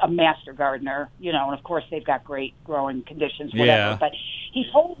 and he's a master gardener, and of course they've got great growing conditions, whatever. Yeah. But he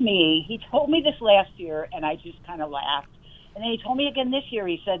told me this last year, and I just kind of laughed. And then he told me again this year,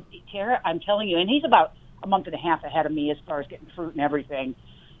 he said, Tara, I'm telling you, and he's about a month and a half ahead of me as far as getting fruit and everything.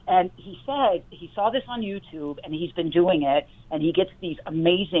 And he said he saw this on YouTube, and he's been doing it, and he gets these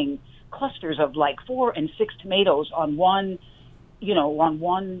amazing clusters of like 4 and 6 tomatoes on one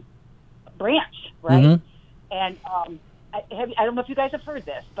branch, right? Mm-hmm. And I don't know if you guys have heard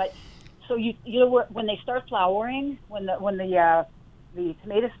this, but so you know when they start flowering, when the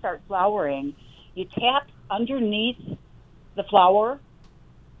tomatoes start flowering, you tap underneath the flower.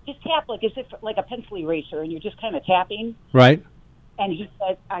 Just tap like as if like a pencil eraser, and you're just kind of tapping. Right. And he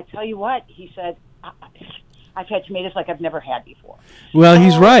said, I tell you what, he said, I've had tomatoes like I've never had before. Well,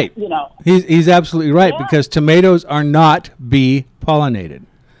 he's right. He's absolutely right, Yeah. because tomatoes are not bee pollinated.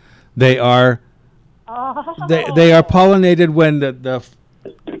 They are they are pollinated when the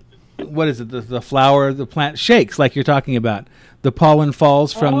what is it? The flower, the plant shakes, like you're talking about. The pollen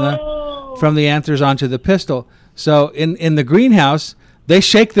falls from the anthers onto the pistil. So in the greenhouse, They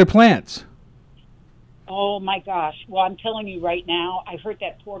shake their plants. Oh my gosh. Well, I'm telling you right now, I heard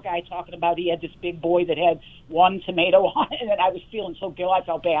that poor guy talking about he had this big boy that had one tomato on it, and I was feeling so guilty. I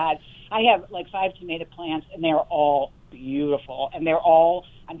felt bad. I have like 5 tomato plants, and they're all beautiful. And they're all,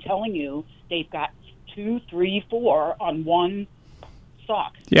 I'm telling you, they've got 2, 3, 4 on one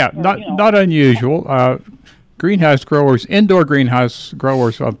stalk. Yeah, not unusual. Greenhouse growers, indoor greenhouse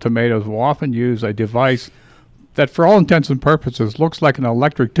growers of tomatoes will often use a device that, for all intents and purposes, looks like an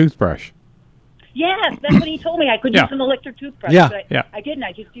electric toothbrush. Yes, that's what he told me. I could use an electric toothbrush, but I didn't.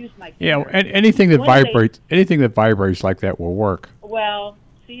 I just used my finger. Yeah, anything that vibrates like that will work. Well,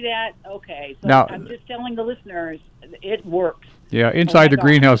 see that? Okay. So Now, I'm just telling the listeners, it works. Yeah, inside the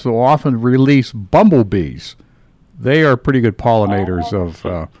greenhouse will often release bumblebees. They are pretty good pollinators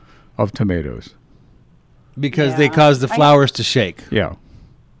of tomatoes. Because they cause the flowers to shake. Yeah.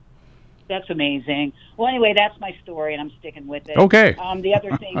 That's amazing. Well, anyway, that's my story, and I'm sticking with it. Okay. The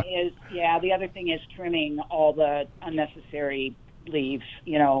other thing is trimming all the unnecessary leaves,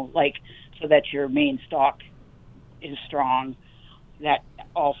 like so that your main stalk is strong. That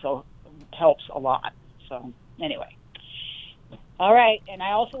also helps a lot. So, anyway. All right, and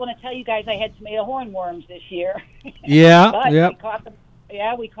I also want to tell you guys I had tomato hornworms this year. Yeah, but yep.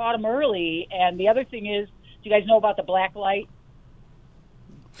 we caught them early, and the other thing is, do you guys know about the black light?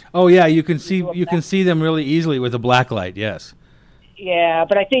 Oh yeah, you can see them really easily with a black light. Yes. Yeah,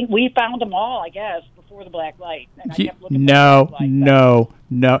 but I think we found them all, I guess, before the black light. And I kept looking No.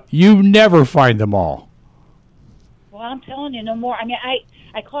 You never find them all. Well, I'm telling you, no more. I mean,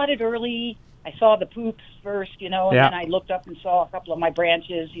 I caught it early. I saw the poops first, and then I looked up and saw a couple of my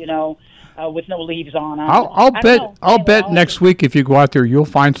branches, with no leaves on them. I'll bet next week if you go out there, you'll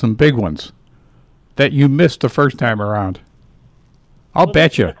find some big ones that you missed the first time around. I'll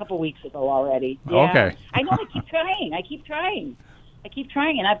bet you. A couple weeks ago already. Yeah. Okay. I know. I keep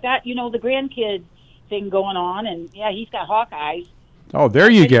trying, and I've got the grandkid thing going on, and he's got hawk eyes. Oh, there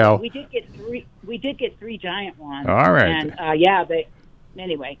you go. We did get 3 giant ones. All right. And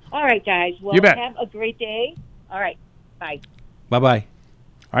anyway. All right, guys. Well, you bet. Have a great day. All right. Bye. Bye-bye.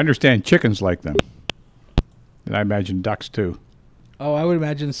 I understand chickens like them. And I imagine ducks too. Oh, I would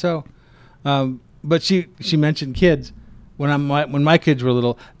imagine so. But she mentioned kids. When my kids were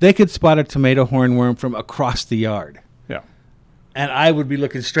little, they could spot a tomato hornworm from across the yard. Yeah. And I would be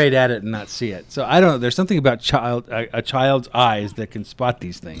looking straight at it and not see it. So I don't know. There's something about a child's eyes that can spot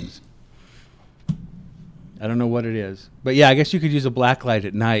these things. I don't know what it is. But yeah, I guess you could use a black light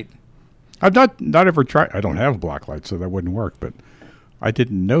at night. I've not ever tried. I don't have a black light, so that wouldn't work. But I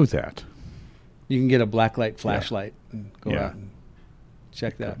didn't know that. You can get a black light flashlight and go out and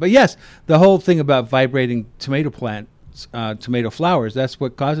check that. But yes, the whole thing about vibrating tomato flowers, that's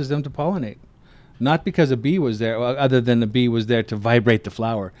what causes them to pollinate. Not because a bee was there, other than the bee was there to vibrate the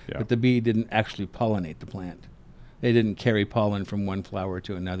flower, but the bee didn't actually pollinate the plant. They didn't carry pollen from one flower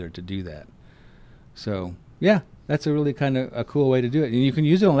to another to do that. So, yeah, that's a really kind of a cool way to do it. And you can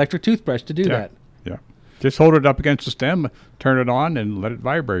use an electric toothbrush to do that. Yeah. Just hold it up against the stem, turn it on, and let it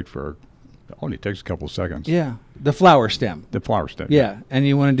vibrate for only takes a couple of seconds. Yeah, the flower stem. Yeah, and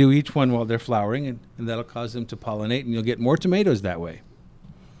you want to do each one while they're flowering, and that'll cause them to pollinate, and you'll get more tomatoes that way.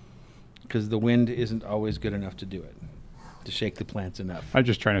 Because the wind isn't always good enough to do it, to shake the plants enough. I'm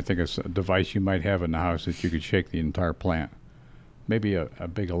just trying to think of a device you might have in the house that you could shake the entire plant. Maybe a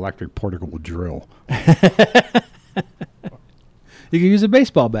big electric portable drill. You could use a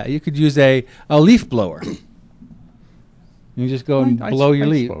baseball bat. You could use a leaf blower. You just go and blow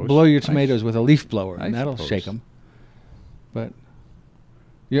your tomatoes with a leaf blower, and that'll shake them. But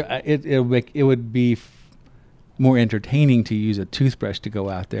it would be more entertaining to use a toothbrush to go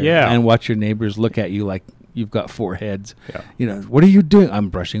out there and watch your neighbors look at you like you've got 4 heads. Yeah. What are you doing? I'm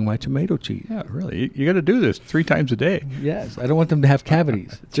brushing my tomato cheese. Yeah, really. You got to do this 3 times a day. Yes. I don't want them to have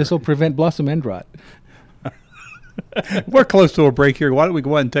cavities. This will prevent blossom end rot. We're close to a break here. Why don't we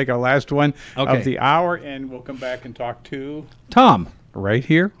go ahead and take our last one of the hour, and we'll come back and talk to Tom right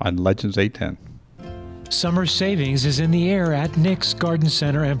here on Legends 810. Summer savings is in the air at Nick's Garden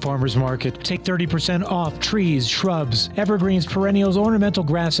Center and Farmers Market. Take 30% off trees, shrubs, evergreens, perennials, ornamental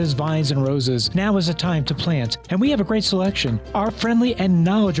grasses, vines, and roses. Now is the time to plant, and we have a great selection. Our friendly and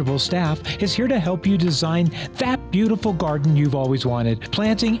knowledgeable staff is here to help you design that beautiful garden you've always wanted.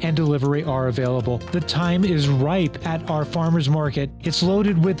 Planting and delivery are available. The time is ripe at our Farmers Market. It's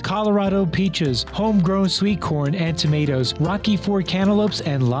loaded with Colorado peaches, homegrown sweet corn and tomatoes, Rocky Ford cantaloupes,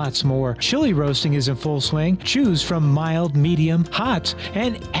 and lots more. Chili roasting is in full swing. Choose from mild, medium, hot,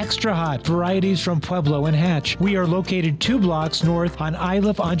 and extra hot varieties from Pueblo and Hatch. We are located 2 blocks north on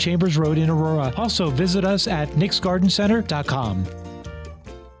Iliff on Chambers Road in Aurora. Also visit us at nicksgardencenter.com.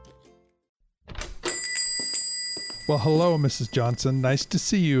 Well, hello, Mrs. Johnson. Nice to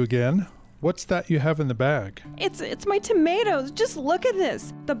see you again. What's that you have in the bag? It's my tomatoes. Just look at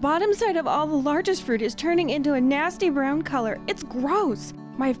this. The bottom side of all the largest fruit is turning into a nasty brown color. It's gross.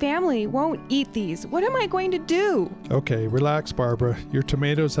 My family won't eat these. What am I going to do? Okay, relax, Barbara. Your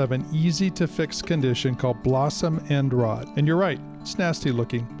tomatoes have an easy-to-fix condition called blossom end rot. And you're right, it's nasty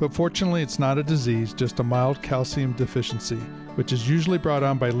looking. But fortunately, it's not a disease, just a mild calcium deficiency, which is usually brought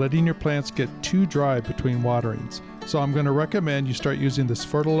on by letting your plants get too dry between waterings. So I'm going to recommend you start using this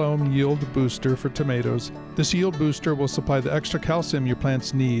Fertilome Yield Booster for tomatoes. This yield booster will supply the extra calcium your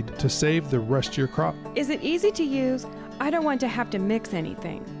plants need to save the rest of your crop. Is it easy to use? I don't want to have to mix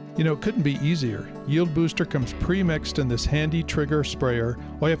anything. You know, it couldn't be easier. Yield Booster comes pre-mixed in this handy trigger sprayer.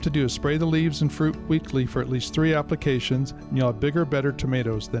 All you have to do is spray the leaves and fruit weekly for at least 3 applications, and you'll have bigger, better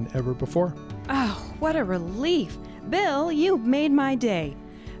tomatoes than ever before. Oh, what a relief. Bill, you've made my day.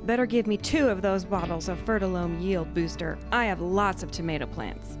 Better give me 2 of those bottles of Fertilome Yield Booster. I have lots of tomato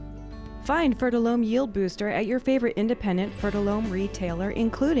plants. Find Fertilome Yield Booster at your favorite independent Fertilome retailer,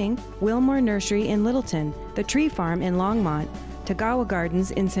 including Wilmore Nursery in Littleton, The Tree Farm in Longmont, Tagawa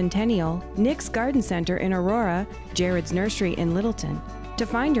Gardens in Centennial, Nick's Garden Center in Aurora, Jared's Nursery in Littleton. To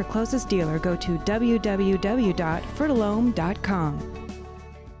find your closest dealer, go to www.fertilome.com.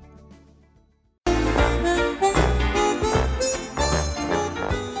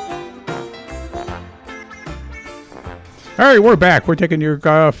 All right, we're back. We're taking your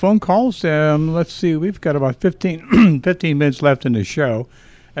phone calls. Let's see. We've got about 15 minutes left in the show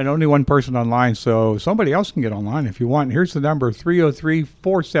and only one person online, so somebody else can get online if you want. Here's the number,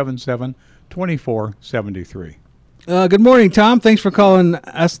 303-477-2473. Good morning, Tom. Thanks for calling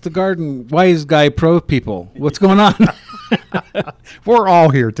us the Garden Wise Guy Pro people. What's going on? We're all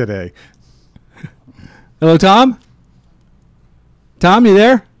here today. Hello, Tom? Tom, you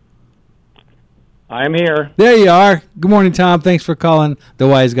there? I'm here. There you are. Good morning, Tom. Thanks for calling the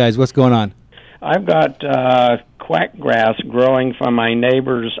Wise Guys. What's going on? I've got quack grass growing from my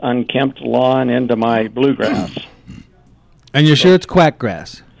neighbor's unkempt lawn into my bluegrass. And you're sure it's quack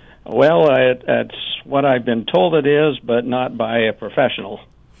grass? Well, it's what I've been told it is, but not by a professional.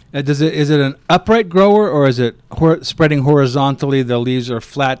 Is it an upright grower, or is it spreading horizontally? The leaves are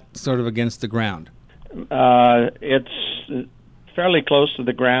flat, sort of against the ground. It's fairly close to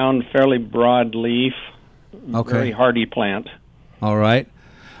the ground, fairly broad leaf, okay. Very hardy plant. All right.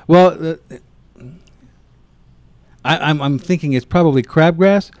 Well, I'm thinking it's probably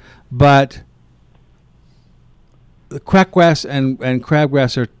crabgrass, but the quackgrass and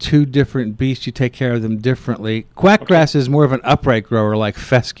crabgrass are 2 different beasts. You take care of them differently. Quackgrass is more of an upright grower, like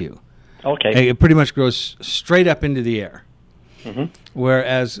fescue. Okay. It pretty much grows straight up into the air. Mm-hmm.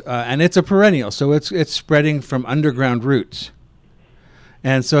 Whereas, and it's a perennial, so it's spreading from underground roots.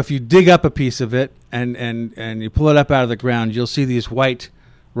 And so if you dig up a piece of it and you pull it up out of the ground, you'll see these white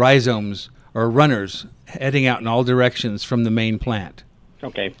rhizomes or runners heading out in all directions from the main plant.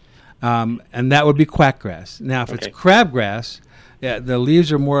 Okay. And that would be quackgrass. Now, if it's crabgrass, the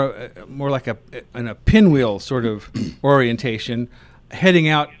leaves are more like in a pinwheel sort of orientation, heading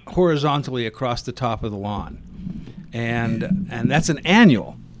out horizontally across the top of the lawn. And that's an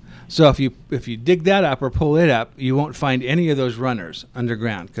annual. So if you dig that up or pull it up, you won't find any of those runners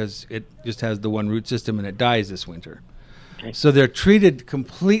underground because it just has the one root system and it dies this winter. Okay. So they're treated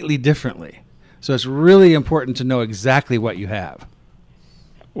completely differently. So it's really important to know exactly what you have.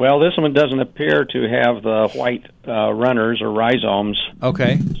 Well, this one doesn't appear to have the white runners or rhizomes.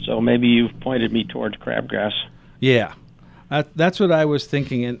 Okay. So maybe you've pointed me towards crabgrass. Yeah. That's what I was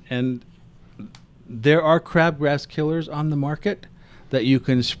thinking. And there are crabgrass killers on the market that you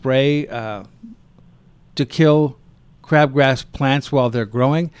can spray to kill crabgrass plants while they're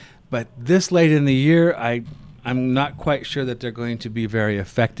growing. But this late in the year, I'm not quite sure that they're going to be very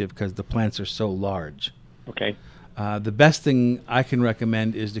effective because the plants are so large. Okay. The best thing I can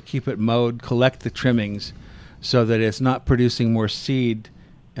recommend is to keep it mowed, collect the trimmings so that it's not producing more seed,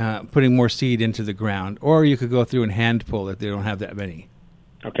 putting more seed into the ground. Or you could go through and hand pull if they don't have that many.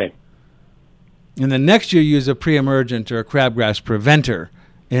 Okay. And then next year, use a pre-emergent or a crabgrass preventer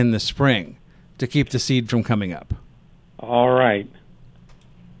in the spring to keep the seed from coming up. All right.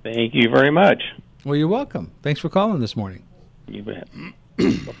 Thank you very much. Well, you're welcome. Thanks for calling this morning. You bet.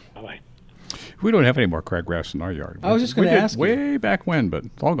 Bye-bye. We don't have any more crabgrass in our yard. I was just going to ask you. Way back when, but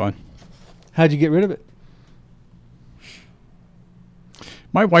it's all gone. How'd you get rid of it?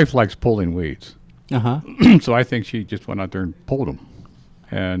 My wife likes pulling weeds. Uh-huh. So I think she just went out there and pulled them.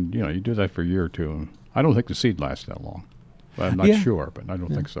 And, you do that for a year or two. I don't think the seed lasts that long. But I'm not sure, but I don't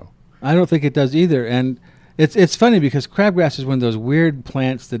think so. I don't think it does either. And It's funny because crabgrass is one of those weird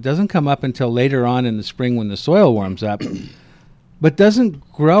plants that doesn't come up until later on in the spring when the soil warms up, but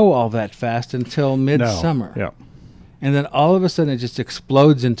doesn't grow all that fast until midsummer. No. Yeah. And then all of a sudden it just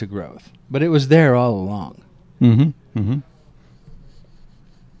explodes into growth. But it was there all along. Mm-hmm. Mm-hmm.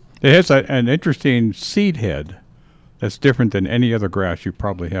 It has an interesting seed head that's different than any other grass you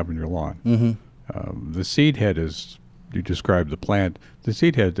probably have in your lawn. Mm-hmm. The seed head is, you described the plant, the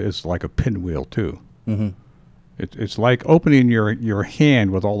seed head is like a pinwheel too. Mm-hmm. It's like opening your hand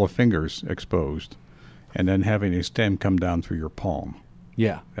with all the fingers exposed and then having a stem come down through your palm.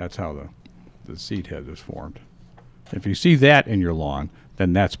 Yeah. That's how the seed head is formed. If you see that in your lawn,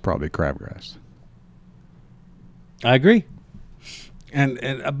 then that's probably crabgrass. I agree.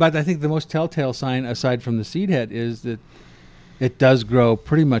 But I think the most telltale sign, aside from the seed head, is that it does grow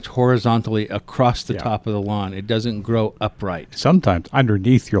pretty much horizontally across the top of the lawn. It doesn't grow upright. Sometimes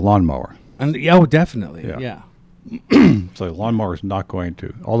underneath your lawnmower. Oh, definitely. Yeah. So the lawnmower is not going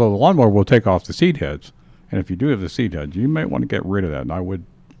to. Although the lawnmower will take off the seed heads, and if you do have the seed heads, you might want to get rid of that. And I would,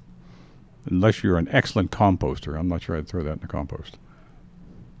 unless you're an excellent composter, I'm not sure I'd throw that in the compost.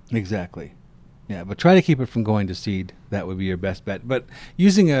 Exactly. Yeah, but try to keep it from going to seed. That would be your best bet. But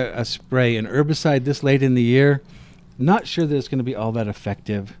using a spray, an herbicide this late in the year, not sure that it's going to be all that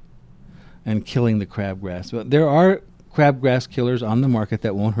effective in killing the crabgrass. But there are crabgrass killers on the market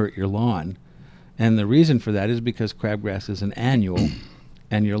that won't hurt your lawn. And the reason for that is because crabgrass is an annual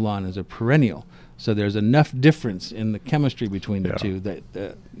and your lawn is a perennial. So there's enough difference in the chemistry between the two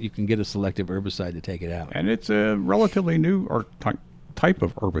that you can get a selective herbicide to take it out. And it's a relatively new type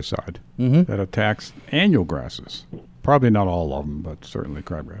of herbicide Mm-hmm. that attacks annual grasses. Probably not all of them, but certainly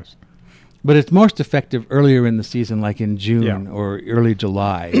crabgrass. But it's most effective earlier in the season, like in June or early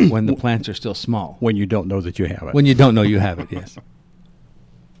July, when the plants are still small. When you don't know that you have it. When you don't know you have it, yes.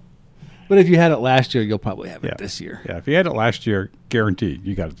 But if you had it last year, you'll probably have it this year. Yeah, if you had it last year, guaranteed,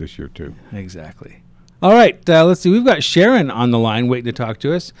 you got it this year too. Exactly. All right, let's see. We've got Sharon on the line waiting to talk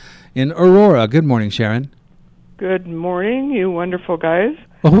to us in Aurora. Good morning, Sharon. Good morning, you wonderful guys.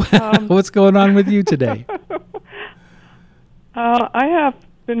 What's going on with you today? I have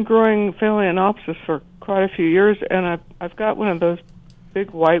been growing Phalaenopsis for quite a few years, and I've got one of those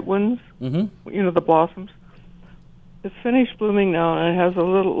big white ones, you know, the blossoms. It's finished blooming now, and it has a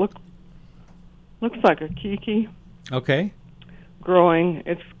little looks like a kiki. Okay. Growing.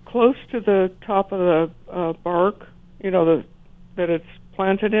 It's close to the top of the bark, you know, that it's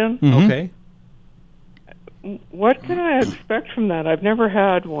planted in. Mm-hmm. Okay. What can I expect from that? I've never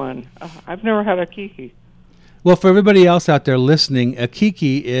had one. I've never had a kiki. Well, for everybody else out there listening, a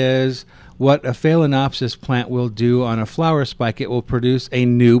kiki is what a Phalaenopsis plant will do on a flower spike. It will produce a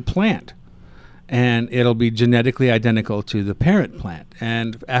new plant, and it'll be genetically identical to the parent plant.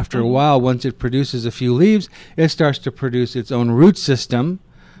 And after a while, once it produces a few leaves, it starts to produce its own root system,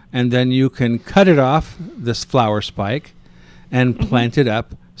 and then you can cut it off, this flower spike, and plant it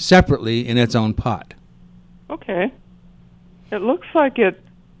up separately in its own pot. Okay. It looks like it,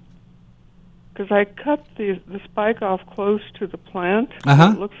 because I cut the spike off close to the plant.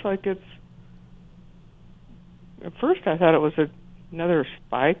 It looks like it's, at first I thought it was another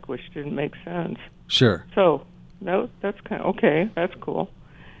spike, which didn't make sense. Sure. So, that's kind of, okay, that's cool.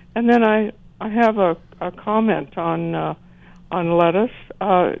 And then I have a comment on lettuce.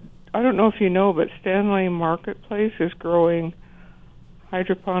 I don't know if you know, but Stanley Marketplace is growing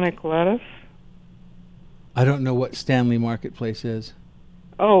hydroponic lettuce. I don't know what Stanley Marketplace is.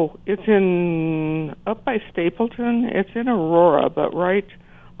 Oh, it's up by Stapleton. It's in Aurora, but right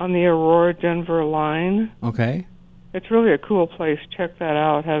on the Aurora-Denver line. Okay. It's really a cool place. Check that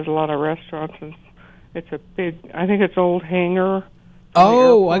out. It has a lot of restaurants, and it's a big, I think it's Old Hangar.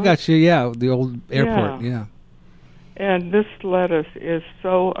 Oh, I got you. Yeah, the old airport. Yeah. And this lettuce is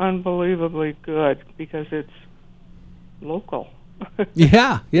so unbelievably good because it's local.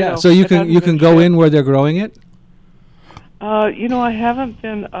 Yeah. You know, so you can go in where they're growing it? You know, I haven't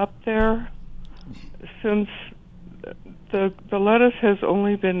been up there since the lettuce has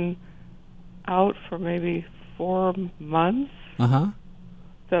only been out for maybe 4 months.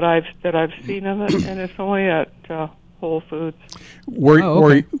 That I've seen of it, and it's only at Whole Foods.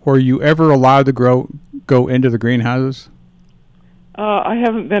 Were you ever allowed to go into the greenhouses? I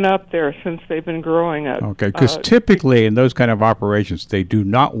haven't been up there since they've been growing it. Okay, because typically in those kind of operations, they do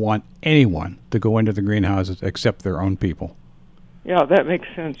not want anyone to go into the greenhouses except their own people. Yeah, that makes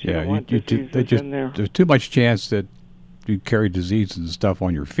sense. You don't want diseases in there. There's too much chance that you carry diseases and stuff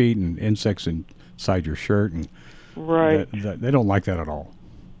on your feet and insects inside your shirt, and they don't like that at all.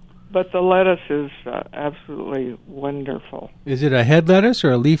 But the lettuce is absolutely wonderful. Is it a head lettuce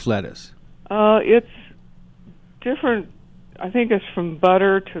or a leaf lettuce? different. I think it's from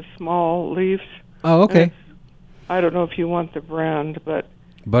butter to small leaves. Oh, okay. I don't know if you want the brand, but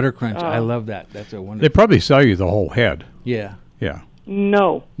Butter Crunch. I love that. That's a wonderful. They probably sell you the whole head. Yeah. Yeah.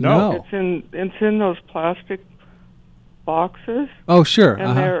 No. No. It's in those plastic boxes. Oh, sure.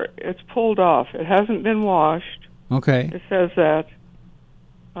 And it's pulled off. It hasn't been washed. Okay. It says that.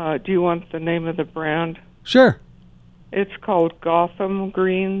 Do you want the name of the brand? Sure. It's called Gotham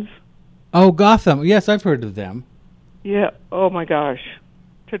Greens. Oh, Gotham. Yes, I've heard of them. Yeah. Oh my gosh,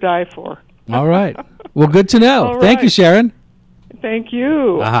 to die for. All right. Well, good to know. All Thank you, right. Sharon. Thank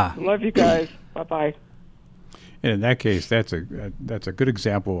you. Aha. Love you guys. Bye-bye. And in that case, that's a good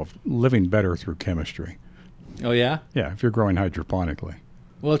example of living better through chemistry. Oh, yeah? Yeah, if you're growing hydroponically.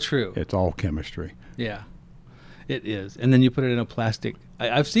 Well, true. It's all chemistry. Yeah, it is. And then you put it in a plastic.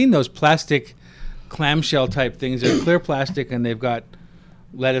 I've seen those plastic clamshell type things. They're clear plastic, and they've got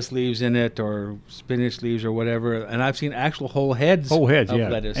lettuce leaves in it or spinach leaves or whatever. And I've seen actual whole heads of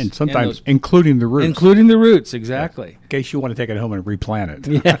lettuce. And sometimes including the roots. Including the roots, exactly. In case you want to take it home and replant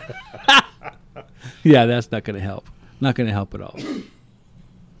it. Yeah. Yeah, that's not going to help. Not going to help at all.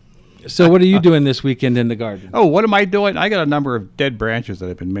 So what are you doing this weekend in the garden? Oh, what am I doing? I got a number of dead branches that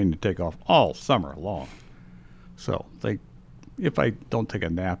I've been meaning to take off all summer long. So if I don't take a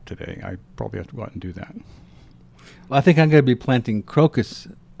nap today, I probably have to go out and do that. Well, I think I'm going to be planting crocus,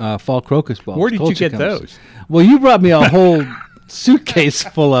 fall crocus bulbs. Where did you get colchicums. those? Well, you brought me a whole suitcase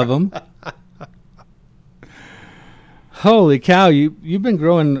full of them. Holy cow! You've been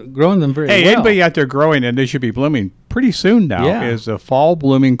growing them very well. Hey, anybody out there growing, and they should be blooming pretty soon now, is a fall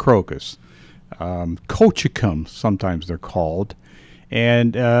blooming crocus. Colchicum, sometimes they're called.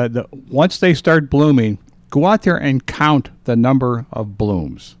 And once they start blooming, go out there and count the number of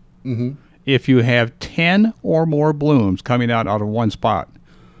blooms. Mm-hmm. If you have 10 or more blooms coming out of one spot,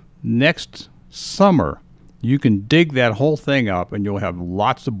 next summer you can dig that whole thing up and you'll have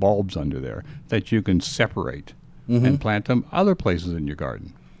lots of bulbs under there that you can separate and plant them other places in your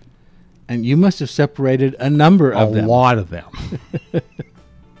garden. And you must have separated a number of them. A lot of them. All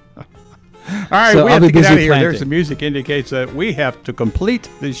right, So we I'll have be to get busy out of here. planting. There's the music indicates that we have to complete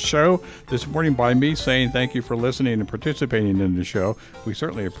this show this morning by me saying thank you for listening and participating in the show. We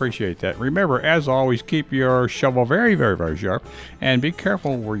certainly appreciate that. Remember, as always, keep your shovel very, very, very sharp and be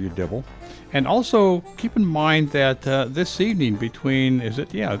careful where you dibble. And also keep in mind that this evening between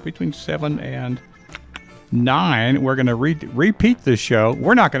 7 and 9, we're going to repeat this show.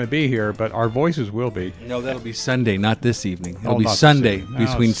 We're not going to be here, but our voices will be. No, that'll be Sunday, not this evening. It'll Oh, be not this Sunday evening. No,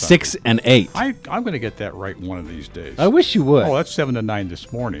 between it's Sunday. 6 and 8. I'm going to get that right one of these days. I wish you would. Oh, that's 7 to 9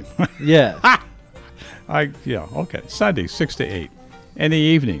 this morning. Yeah. Okay. Sunday, 6 to 8. In the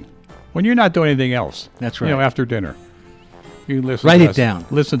evening, when you're not doing anything else. That's You know, right. after dinner. You can listen Write to it us, down.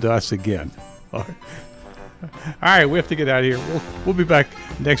 Listen to us again. All right, we have to get out of here. We'll be back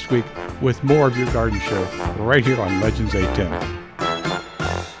next week with more of your garden show right here on Legends 810.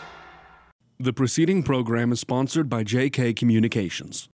 The preceding program is sponsored by JK Communications.